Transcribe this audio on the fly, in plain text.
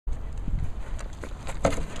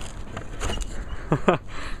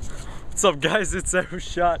What's up, guys? It's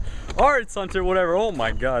Shot, or it's Hunter, whatever. Oh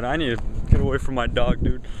my god, I need to get away from my dog,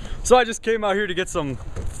 dude. So I just came out here to get some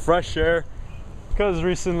fresh air because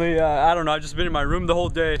recently, I don't know, I've just been in my room the whole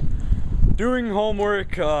day doing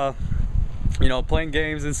homework, you know, playing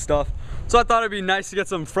games and stuff. So I thought it'd be nice to get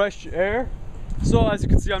some fresh air. So as you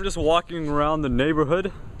can see, I'm just walking around the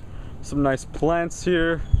neighborhood. Some nice plants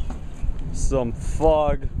here, some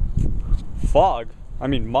I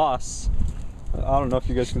mean moss. I don't know if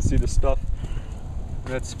you guys can see this stuff.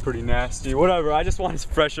 That's pretty nasty. Whatever, I just want some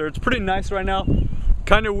fresh air. It's pretty nice right now.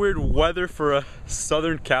 Kind of weird weather for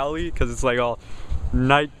southern Cali because it's like all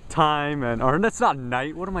nighttime or that's not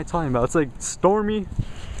night. What am I talking about? It's like stormy.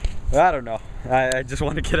 I don't know. I just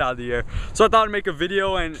want to get out of the air. So I thought I'd make a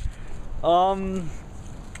video, and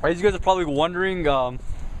as you guys are probably wondering,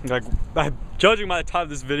 like judging by the time of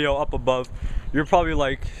this video up above, you're probably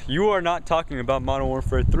like, you are not talking about Modern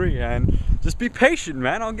Warfare 3, and just be patient,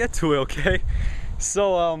 man, I'll get to it, okay?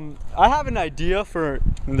 So I have an idea for,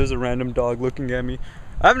 and there's a random dog looking at me.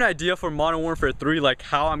 I have an idea for Modern Warfare 3, like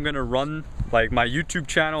how I'm gonna run like my YouTube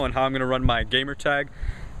channel and how I'm gonna run my gamer tag,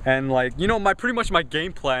 and like, you know, pretty much my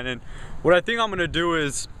game plan. And what I think I'm gonna do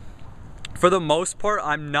is, for the most part,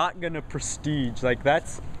 I'm not gonna prestige. Like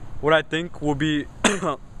that's what I think will be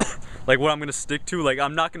like what I'm gonna stick to. Like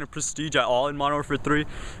I'm not gonna prestige at all in Modern Warfare 3.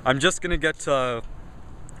 I'm just gonna get to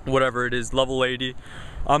whatever it is, level 80.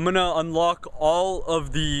 I'm gonna unlock all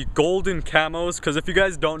of the golden camos, because if you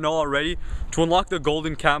guys don't know already, to unlock the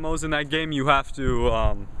golden camos in that game, you have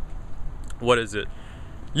to what is it?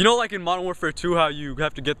 You know, like in Modern Warfare 2, how you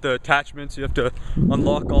have to get the attachments, you have to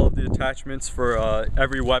unlock all of the attachments for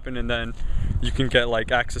every weapon, and then you can get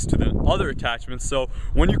like access to the other attachments. So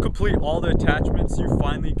when you complete all the attachments, you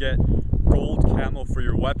finally get gold camo for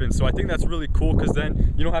your weapon. So I think that's really cool, because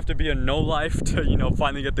then you don't have to be a no-life to, you know,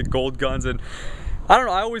 finally get the gold guns. And I don't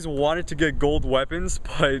know, I always wanted to get gold weapons,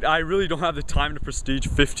 but I really don't have the time to prestige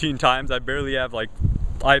 15 times. I barely have like,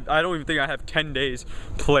 I don't even think I have 10 days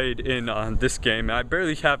played in this game. I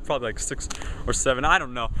barely have probably like 6 or 7, I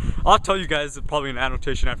don't know. I'll tell you guys probably an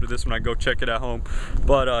annotation after this when I go check it at home.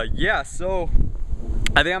 But yeah, so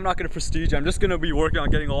I think I'm not gonna prestige. I'm just gonna be working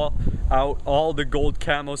on getting all the gold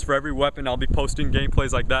camos for every weapon. I'll be posting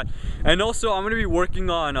gameplays like that. And also I'm gonna be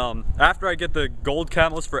working on, after I get the gold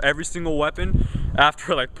camos for every single weapon,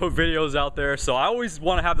 after like put videos out there. So I always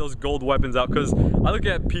want to have those gold weapons out, because I look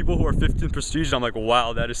at people who are 15 prestige and I'm like,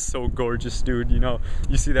 wow, that is so gorgeous, dude. You know,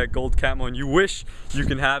 you see that gold camo and you wish you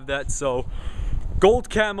can have that. So gold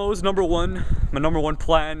camos, number one, my number one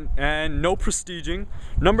plan, and no prestiging.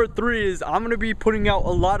 Number 3 is I'm gonna be putting out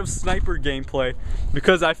a lot of sniper gameplay,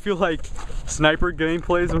 because I feel like sniper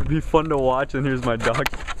gameplays would be fun to watch. And here's my dog.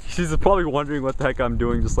 She's probably wondering what the heck I'm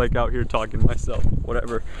doing, just like out here talking to myself,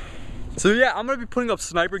 whatever. So yeah, I'm gonna be putting up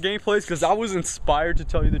sniper gameplays because I was inspired, to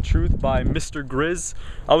tell you the truth, by Mr. Grizz.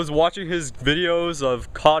 I was watching his videos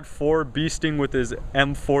of COD 4 beasting with his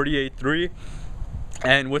M40A3,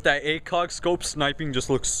 and with that ACOG scope, sniping just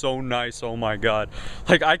looks so nice. Oh my god,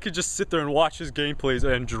 like I could just sit there and watch his gameplays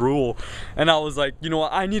and drool. And I was like, you know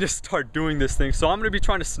what, I need to start doing this thing. So I'm gonna be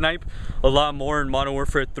trying to snipe a lot more in Modern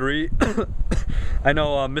Warfare 3. I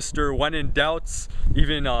know Mr. When in Doubts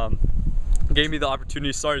even gave me the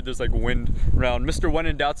opportunity. Sorry, there's like wind around. Mr. When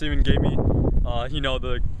in Doubts even gave me, you know,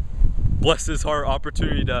 the bless his heart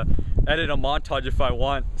opportunity to edit a montage if I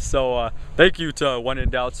want. So thank you to When in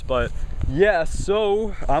Doubts. But yeah,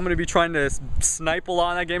 so I'm gonna be trying to snipe a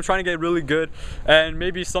lot in that game, trying to get really good, and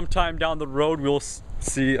maybe sometime down the road we'll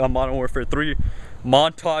see a Modern Warfare 3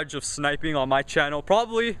 montage of sniping on my channel.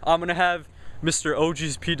 Probably I'm gonna have Mr.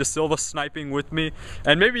 OG's P De Silva sniping with me,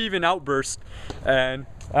 and maybe even Outburst. And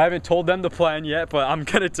I haven't told them the plan yet, but I'm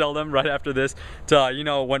gonna tell them right after this to, you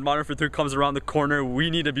know, when Modern Warfare 3 comes around the corner,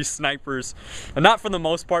 we need to be snipers. And not for the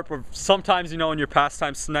most part, but sometimes, you know, in your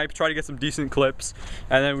pastime, snipe, try to get some decent clips,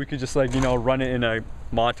 and then we could just like, you know, run it in a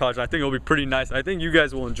montage. I think it'll be pretty nice. I think you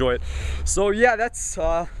guys will enjoy it. So yeah, that's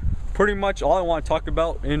pretty much all I want to talk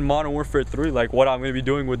about in Modern Warfare 3, like what I'm going to be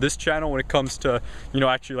doing with this channel when it comes to, you know,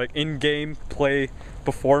 actually like in-game play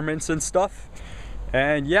performance and stuff.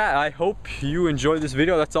 And yeah, I hope you enjoyed this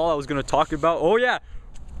video. That's all I was going to talk about. Oh yeah,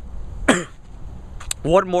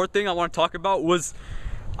 one more thing I want to talk about was,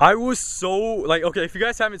 I was so like, okay, if you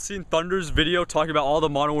guys haven't seen Thunder's video talking about all the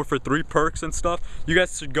Modern Warfare 3 perks and stuff, you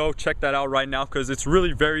guys should go check that out right now, because it's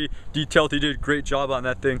really very detailed. He did a great job on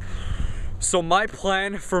that thing. So my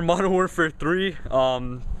plan for Modern Warfare 3,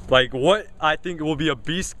 like what I think will be a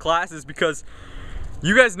beast class, is because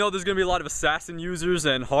you guys know there's gonna be a lot of assassin users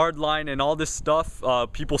and hardline and all this stuff.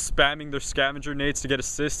 People spamming their scavenger nades to get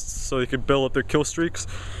assists so they could build up their kill streaks.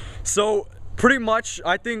 So pretty much,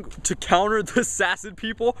 I think to counter the assassin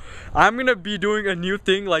people, I'm gonna be doing a new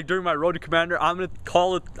thing. Like during my road to commander, I'm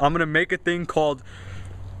gonna make a thing called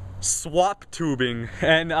SwapTubing.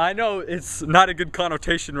 And I know it's not a good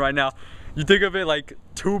connotation right now. You think of it like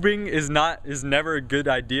tubing is never a good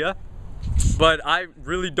idea. But I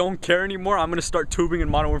really don't care anymore. I'm gonna start tubing in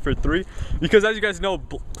Modern Warfare 3 because, as you guys know,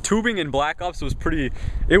 tubing in Black Ops was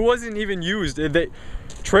it wasn't even used.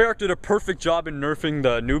 Treyarch did a perfect job in nerfing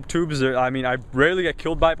the noob tubes. I mean, I rarely get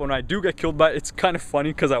killed by it, but when I do get killed by it, it's kind of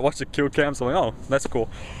funny because I watch the kill cam, so I'm like, oh, that's cool.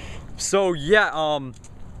 So yeah,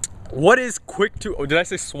 what is quick tube? Did I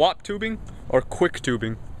say swap tubing or quick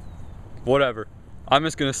tubing? Whatever. I'm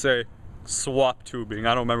just gonna say swap tubing. I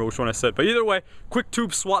don't remember which one I said, but either way, quick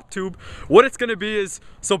tube, swap tube. What it's gonna be is,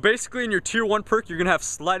 so basically in your tier 1 perk, you're gonna have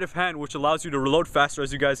sleight of hand, which allows you to reload faster,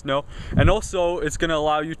 as you guys know, and also it's gonna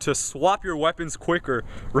allow you to swap your weapons quicker,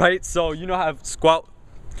 right? So you know how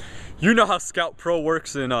Scout Pro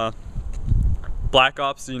works in Black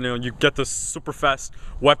Ops. You know, you get this super fast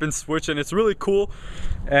weapon switch, and it's really cool.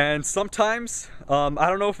 And sometimes, I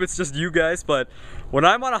don't know if it's just you guys, but when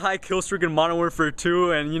I'm on a high kill streak in Modern Warfare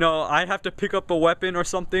 2 and, you know, I have to pick up a weapon or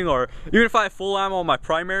something, or even if I have full ammo on my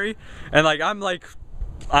primary, and like I'm like,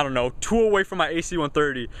 I don't know, 2 away from my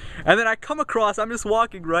AC-130, and then I come across, I'm just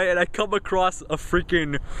walking, right, and I come across a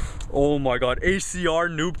freaking, oh my god, ACR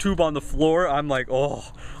noob tube on the floor. I'm like, oh,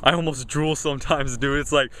 I almost drool sometimes, dude.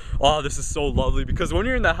 It's like, oh, this is so lovely, because when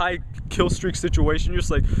you're in that high kill streak situation, you're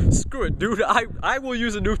just like, screw it, dude, I will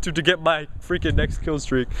use a noob tube to get my freaking next kill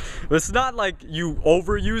streak. It's not like you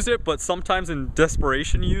overuse it, but sometimes in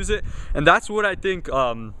desperation you use it, and that's what I think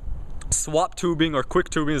swap tubing or quick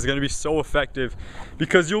tubing is going to be so effective,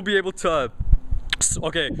 because you'll be able to,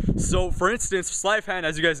 okay, so for instance, sleight of hand,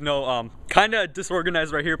 as you guys know, kind of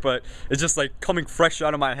disorganized right here, but it's just like coming fresh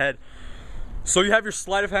out of my head. So you have your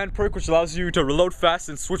sleight of hand perk, which allows you to reload fast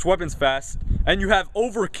and switch weapons fast, and you have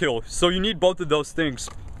overkill, so you need both of those things.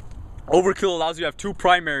 Overkill allows you to have 2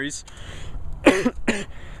 primaries.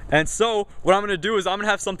 And so what I'm gonna do is I'm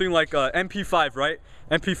gonna have something like MP5, right?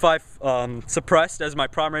 MP5 suppressed as my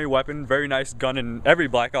primary weapon. Very nice gun in every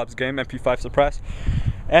Black Ops game, MP5 suppressed.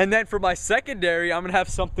 And then for my secondary, I'm gonna have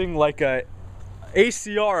something like a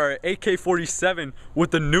ACR or AK-47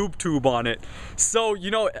 with the noob tube on it. So,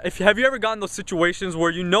 you know, have you ever gotten those situations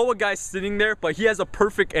where you know a guy's sitting there, but he has a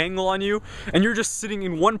perfect angle on you, and you're just sitting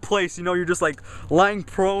in one place, you know, you're just like lying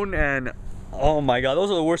prone, and oh my god,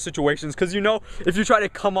 those are the worst situations, because you know, if you try to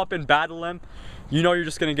come up and battle them, you know you're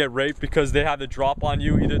just gonna get raped because they have the drop on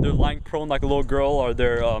you. Either they're lying prone like a little girl, or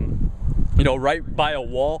they're you know, right by a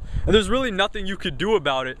wall, and there's really nothing you could do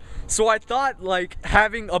about it. So I thought like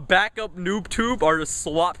having a backup noob tube or a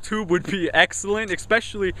swap tube would be excellent,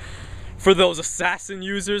 especially for those assassin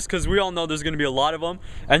users, because we all know there's going to be a lot of them,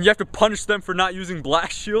 and you have to punish them for not using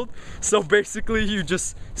blast shield. So basically you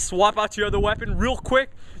just swap out your other weapon real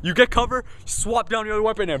quick, you get cover, swap down your other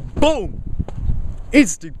weapon, and boom,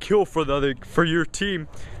 instant kill for your team,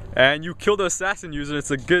 and you kill the assassin user.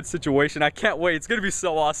 It's a good situation. I can't wait. It's gonna be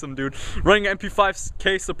so awesome, dude. Running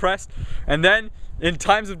MP5K suppressed, and then in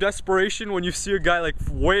times of desperation, when you see a guy like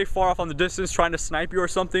way far off on the distance trying to snipe you or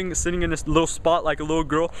something, sitting in this little spot like a little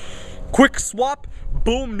girl, quick swap,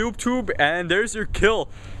 boom, noob tube, and there's your kill.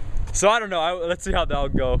 So I don't know, let's see how that'll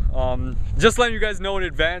go. Just letting you guys know in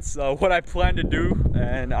advance what I plan to do,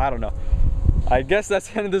 and I don't know. I guess that's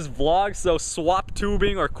the end of this vlog. So swap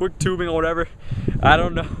tubing or quick tubing or whatever, I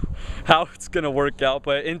don't know how it's gonna work out,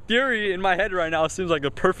 but in theory, in my head right now, it seems like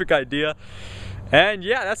a perfect idea. And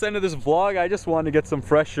yeah, that's the end of this vlog. I just wanted to get some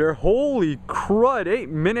fresh air. Holy crud, 8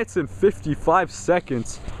 minutes and 55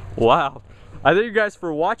 seconds. Wow. I thank you guys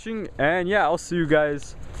for watching, and yeah, I'll see you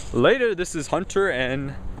guys later. This is Hunter,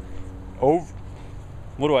 and over.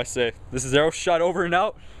 What do I say? This is Arrow Shot over and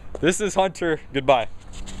out. This is Hunter. Goodbye.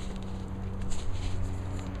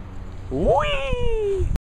 Whee!